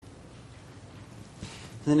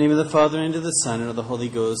In the name of the Father, and of the Son, and of the Holy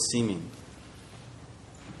Ghost. Amen.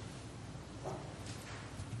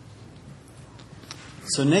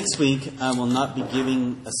 So next week I will not be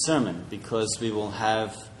giving a sermon because we will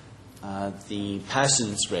have the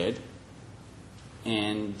Passions read,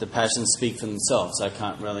 and the Passions speak for themselves. I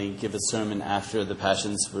can't really give a sermon after the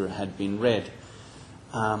Passions had been read.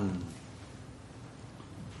 And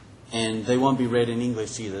they won't be read in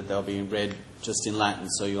English either. They'll be read just in Latin,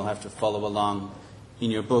 so you'll have to follow along in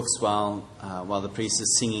your books while the priest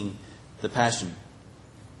is singing the Passion.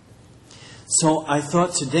 So I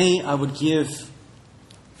thought today I would give,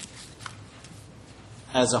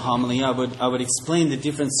 as a homily, I would explain the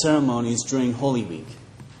different ceremonies during Holy Week,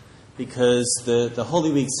 because the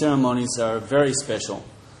Holy Week ceremonies are very special,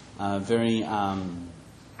 very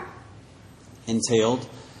entailed,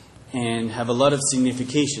 and have a lot of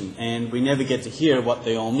signification, and we never get to hear what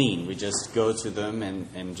they all mean. We just go to them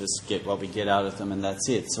and just get what we get out of them, and that's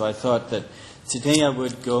it. So I thought that today I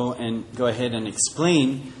would go ahead and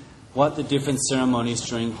explain what the different ceremonies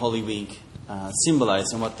during Holy Week symbolize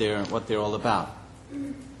and what they're all about.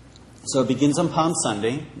 So it begins on Palm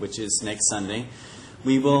Sunday, which is next Sunday.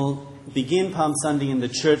 We will begin Palm Sunday in the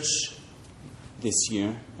church this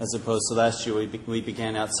year, as opposed to last year we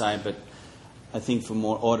began outside, but I think for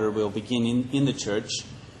more order we'll begin in the church,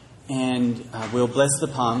 and we'll bless the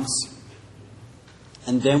palms,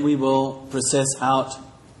 and then we will process out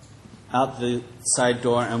the side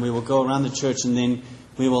door, and we will go around the church, and then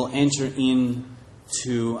we will enter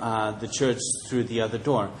into the church through the other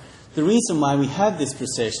door. The reason why we have this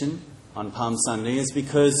procession on Palm Sunday is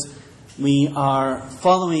because we are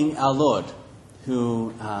following our Lord,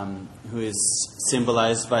 who is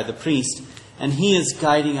symbolized by the priest, and He is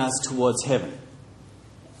guiding us towards heaven.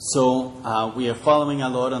 So we are following our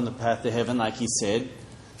Lord on the path to heaven, like He said.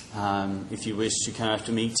 If you wish to come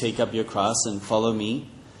after me, take up your cross and follow me.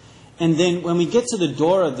 And then when we get to the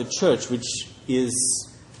door of the church, which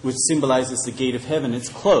symbolizes the gate of heaven, it's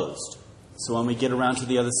closed. So when we get around to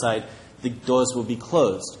the other side, the doors will be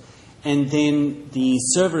closed. And then the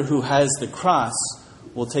server who has the cross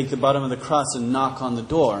will take the bottom of the cross and knock on the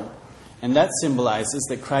door. And that symbolizes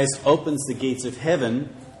that Christ opens the gates of heaven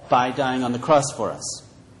by dying on the cross for us.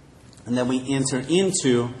 And then we enter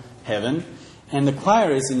into heaven, and the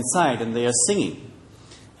choir is inside, and they are singing.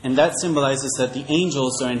 And that symbolizes that the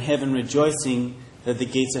angels are in heaven rejoicing that the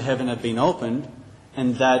gates of heaven have been opened,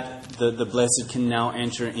 and that the blessed can now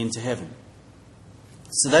enter into heaven.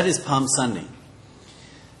 So that is Palm Sunday.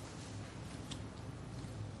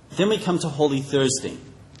 Then we come to Holy Thursday.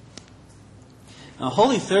 Now,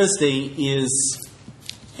 Holy Thursday is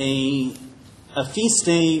a feast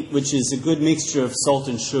day which is a good mixture of salt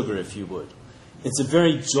and sugar, if you would. It's a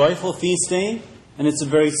very joyful feast day, and it's a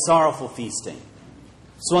very sorrowful feast day.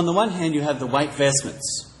 So on the one hand, you have the white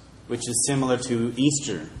vestments, which is similar to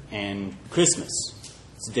Easter and Christmas.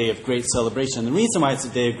 It's a day of great celebration. The reason why it's a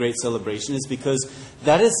day of great celebration is because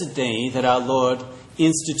that is the day that our Lord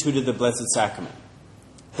instituted the Blessed Sacrament.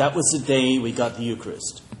 That was the day we got the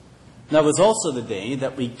Eucharist. That was also the day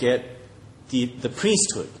that we get the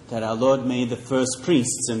priesthood, that our Lord made the first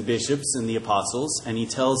priests and bishops and the apostles, and He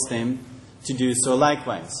tells them to do so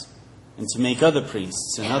likewise, and to make other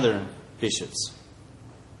priests and other bishops.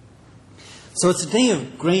 So it's a day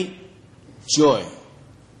of great joy.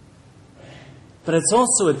 But it's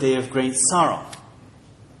also a day of great sorrow,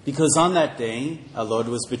 because on that day our Lord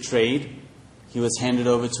was betrayed, He was handed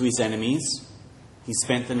over to His enemies, He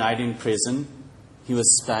spent the night in prison, He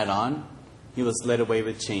was spat on, He was led away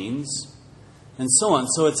with chains, and so on.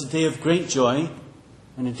 So it's a day of great joy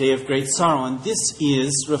and a day of great sorrow, and this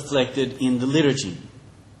is reflected in the liturgy.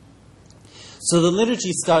 So the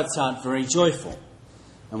liturgy starts out very joyful,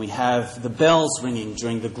 and we have the bells ringing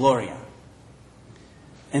during the Gloria.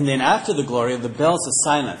 And then after the Gloria, the bells are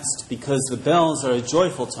silenced, because the bells are a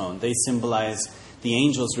joyful tone. They symbolize the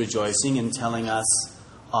angels rejoicing and telling us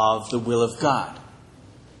of the will of God.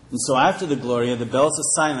 And so after the Gloria, the bells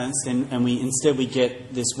are silenced, and we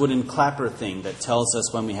get this wooden clapper thing that tells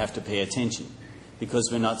us when we have to pay attention, because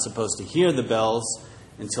we're not supposed to hear the bells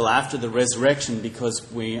until after the resurrection,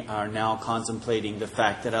 because we are now contemplating the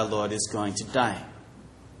fact that our Lord is going to die.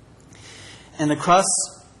 And the cross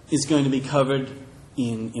is going to be covered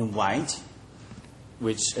in white,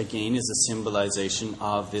 which again is a symbolization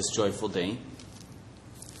of this joyful day.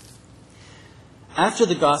 After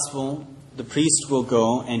the Gospel, the priest will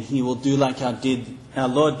go and he will do like our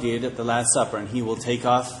Lord did at the Last Supper, and he will take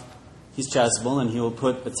off his chasuble and he will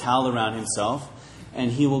put a towel around himself, and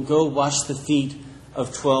he will go wash the feet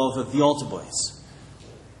of 12 of the altar boys.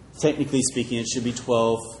 Technically speaking, it should be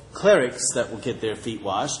 12 clerics that will get their feet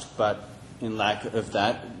washed, but in lack of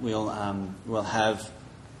that, we'll have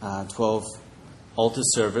 12 altar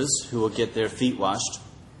servers who will get their feet washed.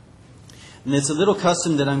 And there's a little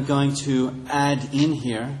custom that I'm going to add in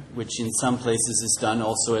here, which in some places is done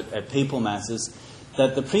also at papal masses,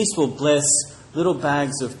 that the priest will bless little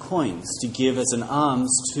bags of coins to give as an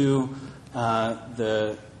alms to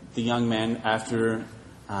the young man after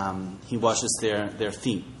he washes their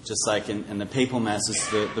feet. Just like in the papal masses,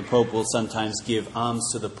 the Pope will sometimes give alms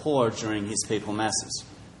to the poor during his papal masses.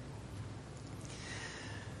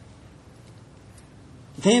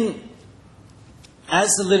 Then, as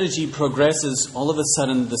the liturgy progresses, all of a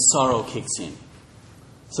sudden the sorrow kicks in.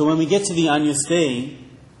 So when we get to the Agnus Dei,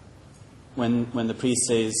 when the priest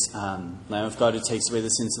says, Lamb of God who takes away the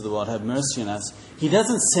sins of the world, have mercy on us, he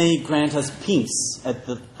doesn't say, grant us peace at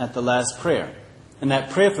the last prayer. And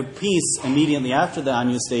that prayer for peace immediately after the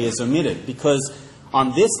Agnus Dei is omitted, because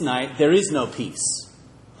on this night there is no peace.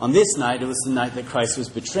 On this night, it was the night that Christ was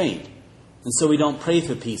betrayed. And so we don't pray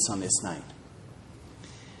for peace on this night.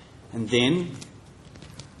 And then,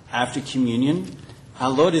 after communion, our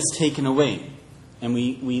Lord is taken away, and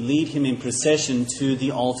we lead him in procession to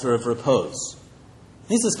the altar of repose.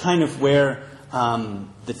 This is kind of where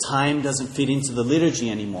the time doesn't fit into the liturgy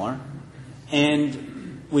anymore,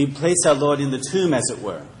 and we place our Lord in the tomb, as it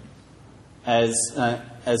were, as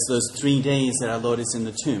those 3 days that our Lord is in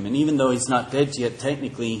the tomb. And even though he's not dead yet,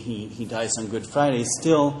 technically he dies on Good Friday,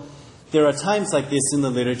 still there are times like this in the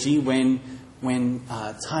liturgy when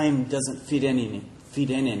time doesn't fit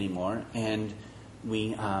in anymore, and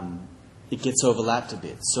it gets overlapped a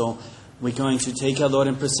bit. So we're going to take our Lord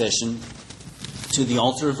in procession to the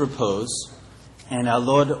altar of repose, and our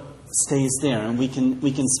Lord stays there, and we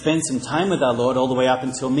can spend some time with our Lord all the way up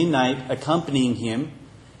until midnight, accompanying him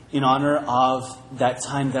in honor of that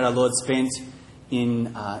time that our Lord spent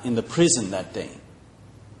in the prison that day.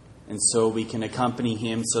 And so we can accompany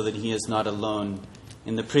him so that he is not alone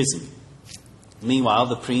in the prison. Meanwhile,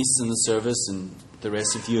 the priests in the service, and the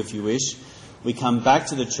rest of you if you wish, we come back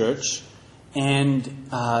to the church, and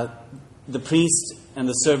the priest and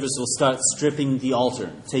the servers will start stripping the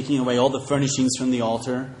altar, taking away all the furnishings from the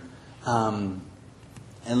altar, and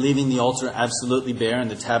leaving the altar absolutely bare and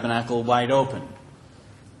the tabernacle wide open,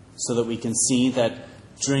 so that we can see that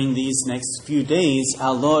during these next few days,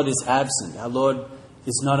 our Lord is absent. Our Lord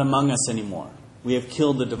is not among us anymore. We have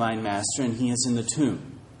killed the Divine Master, and he is in the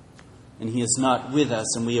tomb. And he is not with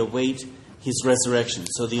us, and we await his resurrection.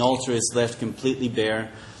 So the altar is left completely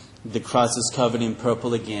bare. The cross is covered in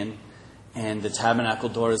purple again, and the tabernacle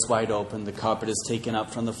door is wide open. The carpet is taken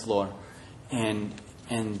up from the floor, and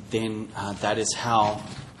then that is how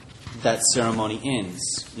that ceremony ends,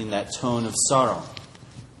 in that tone of sorrow.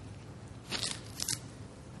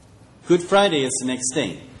 Good Friday is the next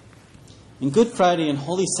day. And Good Friday and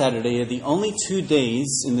Holy Saturday are the only 2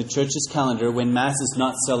 days in the Church's calendar when Mass is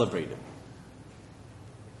not celebrated.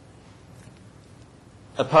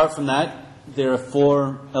 Apart from that, there are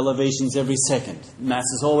 4 elevations every second. Mass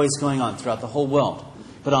is always going on throughout the whole world.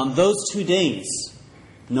 But on those 2 days,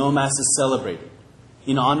 no Mass is celebrated,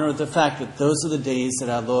 in honor of the fact that those are the days that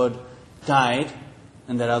our Lord died,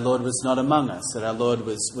 and that our Lord was not among us, that our Lord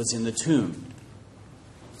was in the tomb.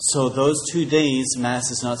 So those 2 days, Mass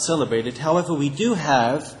is not celebrated. However, we do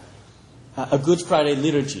have a Good Friday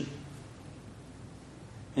liturgy.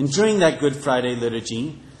 And during that Good Friday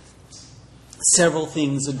liturgy, several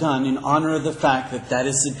things are done in honor of the fact that that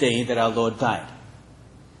is the day that our Lord died.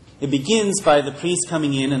 It begins by the priest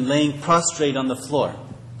coming in and laying prostrate on the floor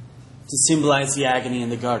to symbolize the agony in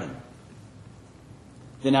the garden.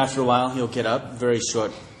 Then after a while he'll get up, very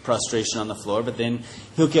short prostration on the floor, but then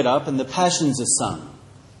he'll get up and the Passions are sung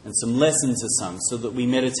and some lessons are sung so that we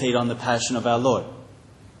meditate on the Passion of our Lord.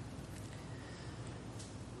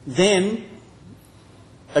 Then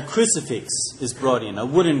a crucifix is brought in, a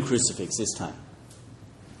wooden crucifix this time.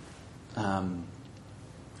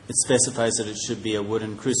 It specifies that it should be a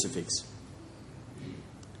wooden crucifix.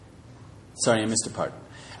 Sorry, I missed a part.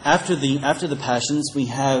 After the Passions, we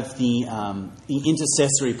have the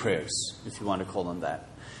intercessory prayers, if you want to call them that,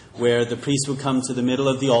 where the priest will come to the middle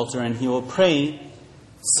of the altar and he will pray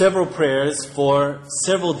several prayers for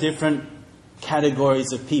several different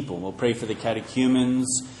categories of people. We'll pray for the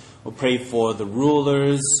catechumens, we'll pray for the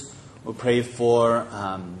rulers, we'll pray for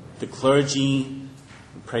the clergy,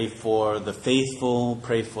 we'll pray for the faithful,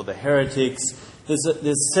 pray for the heretics.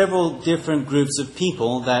 There's several different groups of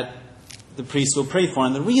people that the priest will pray for.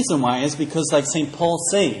 And the reason why is because, like St. Paul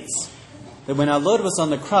says, that when our Lord was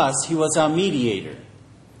on the cross, he was our mediator.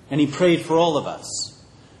 And he prayed for all of us.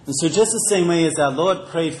 And so just the same way as our Lord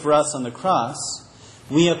prayed for us on the cross,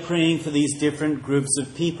 we are praying for these different groups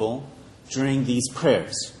of people during these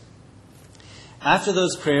prayers. After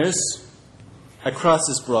those prayers, a cross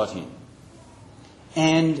is brought in.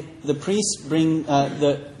 And the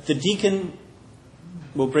deacon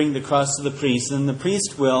will bring the cross to the priest, and the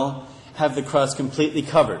priest will have the cross completely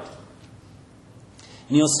covered.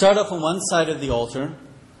 And he'll start off on one side of the altar,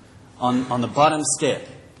 on the bottom step,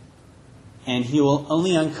 and he will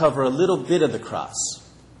only uncover a little bit of the cross.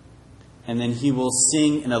 And then he will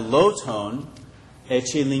sing in a low tone,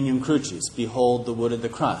 Ecce lignum crucis, behold the wood of the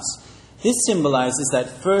cross. This symbolizes that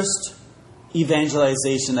first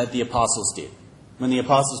evangelization that the apostles did. When the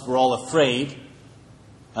apostles were all afraid,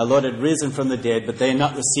 our Lord had risen from the dead, but they had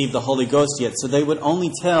not received the Holy Ghost yet. So they would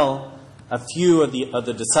only tell a few of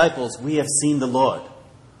the disciples, we have seen the Lord.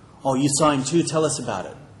 Oh, you saw him too? Tell us about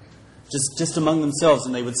it. Just among themselves,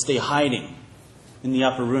 and they would stay hiding in the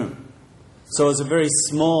upper room. So it was a very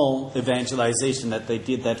small evangelization that they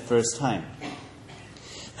did that first time.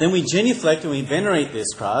 Then we genuflect and we venerate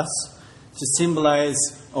this cross to symbolize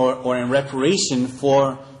or in reparation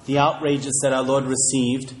for the outrages that our Lord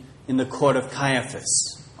received in the court of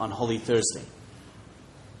Caiaphas on Holy Thursday.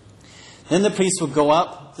 Then the priest will go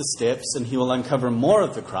up the steps and he will uncover more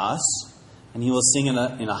of the cross, and he will sing in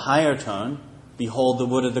a higher tone, behold the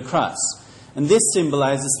wood of the cross. And this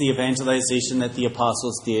symbolizes the evangelization that the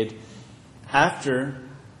apostles did after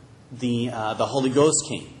the Holy Ghost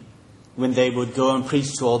came, when they would go and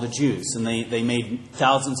preach to all the Jews, and they made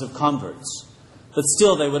thousands of converts. But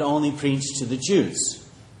still they would only preach to the Jews.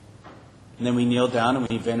 And then we kneel down and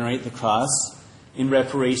we venerate the cross in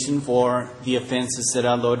reparation for the offenses that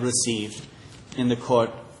our Lord received in the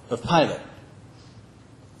court of Pilate.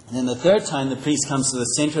 And then the third time the priest comes to the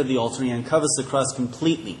center of the altar, he uncovers the cross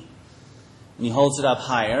completely. And he holds it up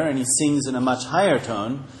higher and he sings in a much higher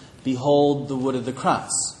tone, behold the wood of the cross.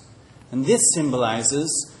 And this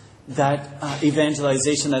symbolizes that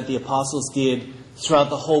evangelization that the apostles did throughout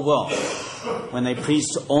the whole world, when they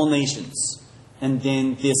preached to all nations. And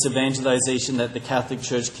then this evangelization that the Catholic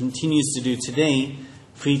Church continues to do today,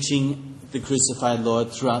 preaching the crucified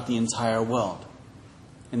Lord throughout the entire world.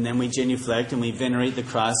 And then we genuflect and we venerate the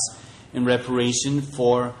cross in reparation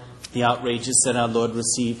for the outrages that our Lord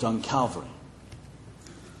received on Calvary.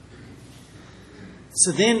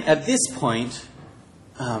 So then at this point,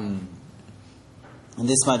 and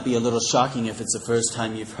this might be a little shocking if it's the first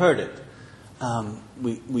time you've heard it,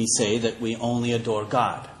 we say that we only adore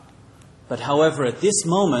God. But however, at this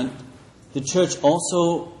moment, the Church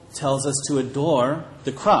also tells us to adore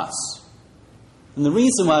the cross. And the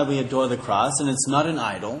reason why we adore the cross, and it's not an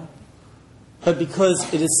idol, but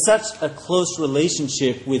because it is such a close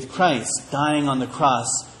relationship with Christ dying on the cross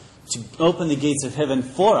to open the gates of heaven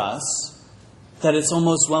for us, that it's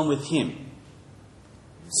almost one with Him.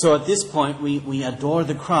 So at this point, we adore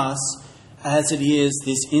the cross as it is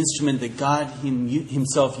this instrument that God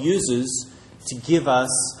Himself uses to give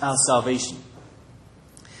us our salvation.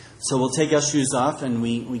 So we'll take our shoes off and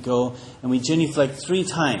we go and we genuflect 3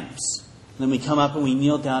 times. Then we come up and we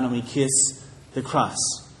kneel down and we kiss the cross.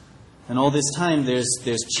 And all this time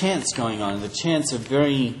there's chants going on. The chants are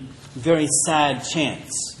very, very sad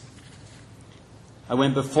chants. I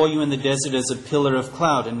went before you in the desert as a pillar of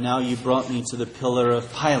cloud, and now you brought me to the pillar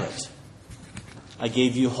of Pilate. I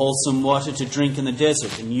gave you wholesome water to drink in the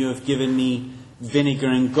desert, and you have given me vinegar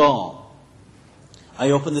and gall.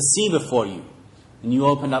 I opened the sea before you, and you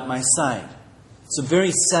opened up my side. It's a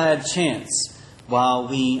very sad chants while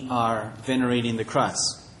we are venerating the cross.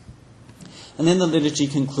 And then the liturgy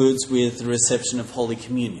concludes with the reception of Holy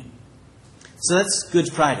Communion. So that's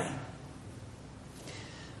Good Friday.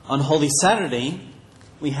 On Holy Saturday,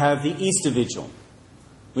 we have the Easter Vigil,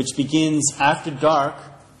 which begins after dark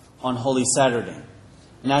on Holy Saturday.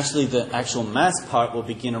 And actually, the actual Mass part will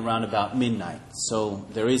begin around about midnight. So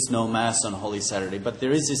there is no Mass on Holy Saturday, but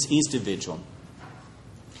there is this Easter Vigil.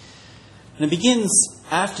 And it begins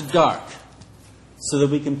after dark, so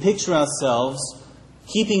that we can picture ourselves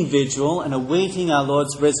keeping vigil and awaiting our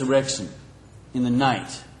Lord's resurrection in the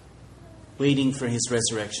night, waiting for His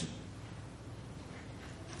resurrection.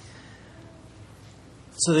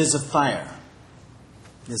 So there's a fire.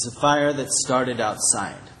 There's a fire that started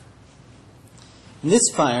outside. And this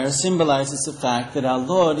fire symbolizes the fact that our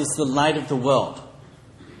Lord is the light of the world.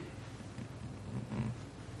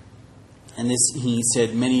 And this He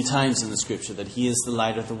said many times in the Scripture, that He is the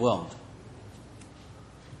light of the world.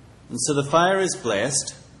 And so the fire is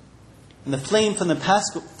blessed, and the flame from the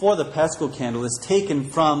Paschal candle is taken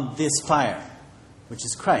from this fire, which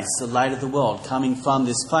is Christ, the light of the world, coming from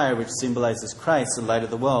this fire, which symbolizes Christ, the light of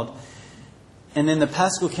the world. And then the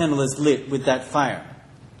Paschal candle is lit with that fire.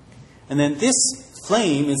 And then this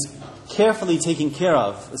flame is carefully taken care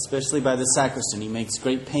of, especially by the sacristan. He makes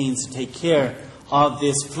great pains to take care of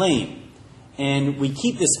this flame. And we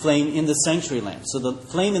keep this flame in the sanctuary lamp. So the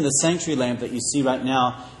flame in the sanctuary lamp that you see right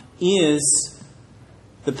now is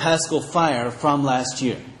the Paschal fire from last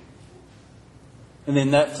year. And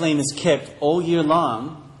then that flame is kept all year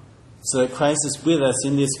long so that Christ is with us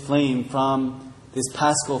in this flame from this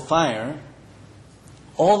Paschal fire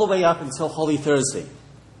all the way up until Holy Thursday,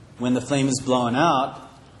 when the flame is blown out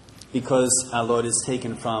because our Lord is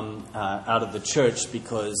taken from out of the church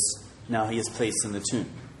because now he is placed in the tomb.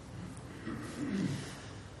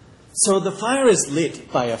 So the fire is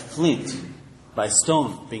lit by a flint, by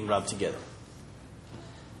stone being rubbed together.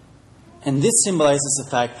 And this symbolizes the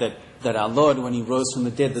fact that our Lord, when he rose from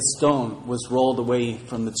the dead, the stone was rolled away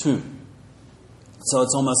from the tomb. So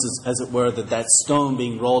it's almost as it were that stone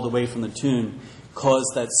being rolled away from the tomb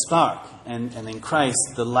caused that spark. And then Christ,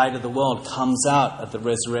 the light of the world, comes out at the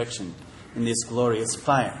resurrection in this glorious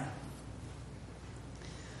fire.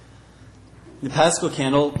 The Paschal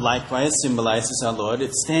candle likewise symbolizes our Lord.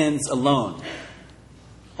 It stands alone.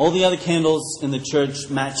 All the other candles in the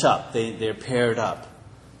church match up. They're paired up.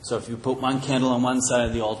 So if you put one candle on one side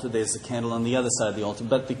of the altar, there's a candle on the other side of the altar.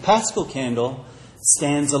 But the Paschal candle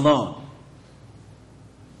stands alone.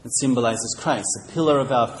 It symbolizes Christ, the pillar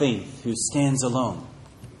of our faith, who stands alone.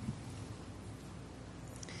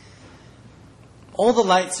 All the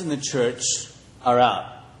lights in the church are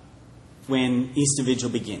out when Easter Vigil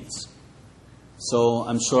begins. So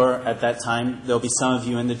I'm sure at that time there'll be some of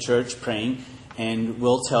you in the church praying, and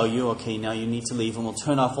we'll tell you, okay, now you need to leave, and we'll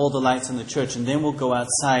turn off all the lights in the church, and then we'll go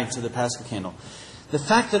outside to the Paschal candle. The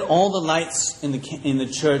fact that all the lights in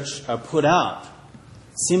the church are put out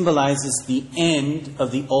symbolizes the end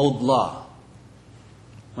of the old law,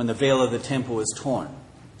 when the veil of the temple was torn,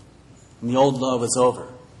 and the old law was over.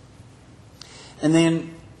 And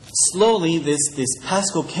then slowly this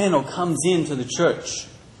Paschal candle comes into the church,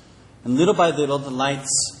 and little by little the lights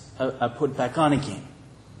are put back on again.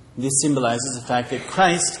 This symbolizes the fact that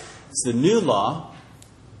Christ is the new law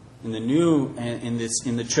in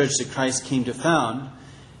the church that Christ came to found,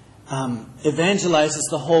 evangelizes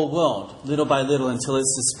the whole world little by little until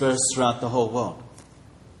it's dispersed throughout the whole world.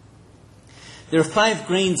 There are 5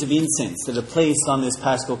 grains of incense that are placed on this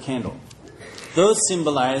Paschal candle. Those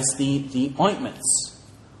symbolize the ointments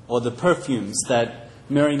or the perfumes that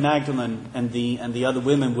Mary Magdalene and the other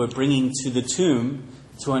women were bringing to the tomb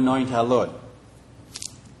to anoint our Lord.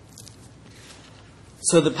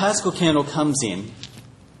 So the Paschal candle comes in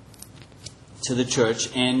to the church,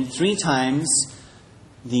 and 3 times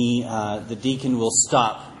the deacon will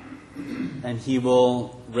stop, and he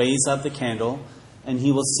will raise up the candle, and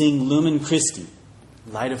he will sing Lumen Christi,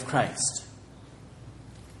 Light of Christ.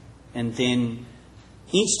 And then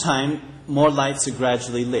each time more lights are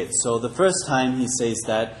gradually lit. So the first time he says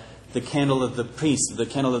that, the candle of the priest, the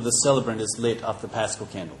candle of the celebrant is lit off the Paschal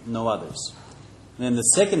candle, no others. And then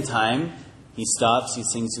the second time he stops, he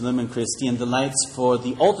sings Lumen Christi, and the lights for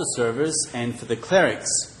the altar servers and for the clerics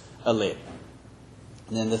are lit.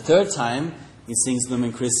 And then the third time he sings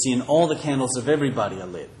Lumen Christi, and all the candles of everybody are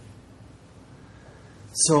lit.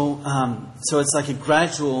 So it's like a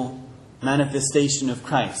gradual manifestation of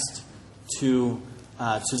Christ to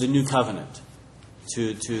the new covenant,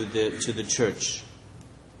 to the church.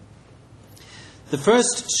 The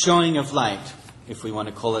first showing of light, if we want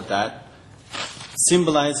to call it that,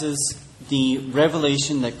 symbolizes the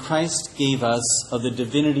revelation that Christ gave us of the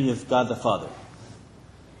divinity of God the Father.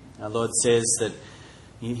 Our Lord says that,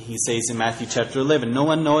 he says in Matthew chapter 11, "No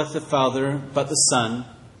one knoweth the Father but the Son,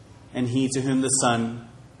 and he to whom the Son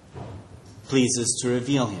pleases to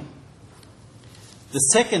reveal him." The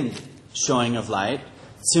second showing of light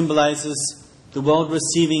symbolizes the world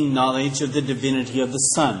receiving knowledge of the divinity of the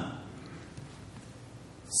Son.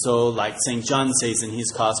 So, like St. John says in his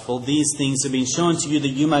Gospel, "These things have been shown to you that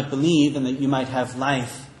you might believe and that you might have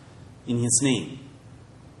life in his name."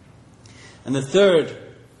 And the third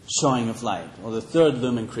showing of light, or the third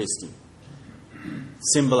Lumen Christi,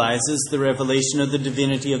 symbolizes the revelation of the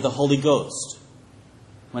divinity of the Holy Ghost.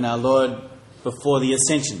 When our Lord, before the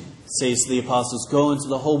Ascension, says to the apostles, "Go into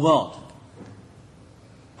the whole world,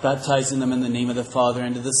 baptizing them in the name of the Father,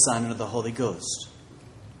 and of the Son, and of the Holy Ghost,"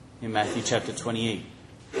 in Matthew chapter 28.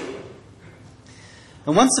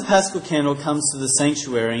 And once the Paschal candle comes to the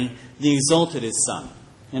sanctuary, the Exultet is sung.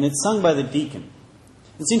 And it's sung by the deacon.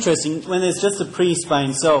 It's interesting, when there's just a priest by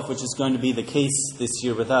himself, which is going to be the case this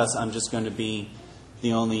year with us, I'm just going to be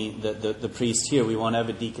the priest here. We won't have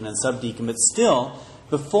a deacon and subdeacon. But still,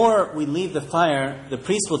 before we leave the fire, the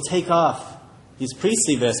priest will take off his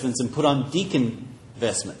priestly vestments and put on deacon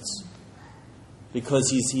vestments. because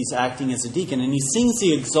he's acting as a deacon. And he sings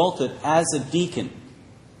the Exsultet as a deacon.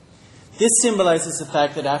 This symbolizes the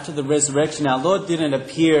fact that after the resurrection, our Lord didn't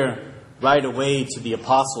appear right away to the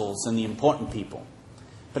apostles and the important people.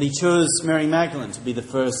 But he chose Mary Magdalene to be the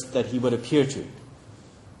first that he would appear to.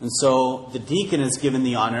 And so the deacon is given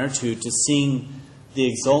the honor to sing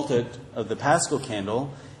the Exsultet of the Paschal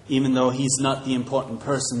Candle, even though he's not the important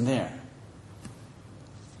person there.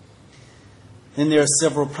 Then there are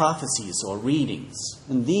several prophecies or readings.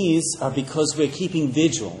 And these are because we're keeping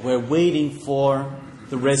vigil. We're waiting for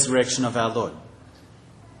the resurrection of our Lord.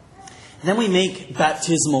 And then we make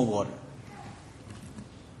baptismal water.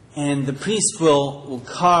 And the priest will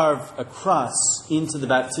carve a cross into the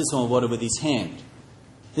baptismal water with his hand.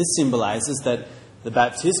 This symbolizes that the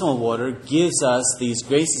baptismal water gives us these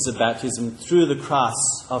graces of baptism through the cross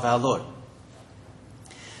of our Lord.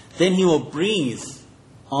 Then he will breathe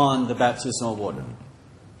on the baptismal water,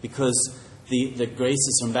 because the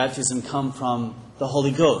graces from baptism come from the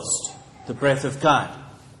Holy Ghost, the breath of God.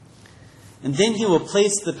 And then he will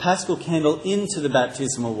place the Paschal candle into the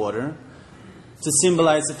baptismal water to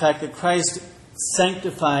symbolize the fact that Christ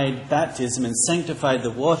sanctified baptism and sanctified the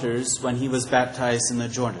waters when he was baptized in the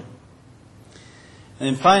Jordan. And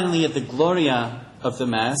then finally, at the Gloria of the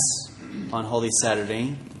Mass on Holy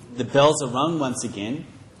Saturday, the bells are rung once again,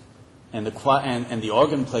 and the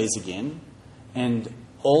organ plays again, and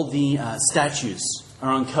all the statues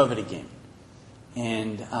are uncovered again.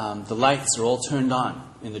 And the lights are all turned on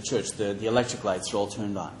in the church. The electric lights are all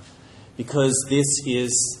turned on. Because this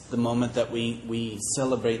is the moment that we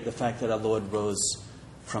celebrate the fact that our Lord rose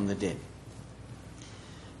from the dead.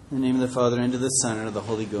 In the name of the Father, and of the Son, and of the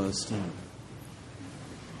Holy Ghost. Amen.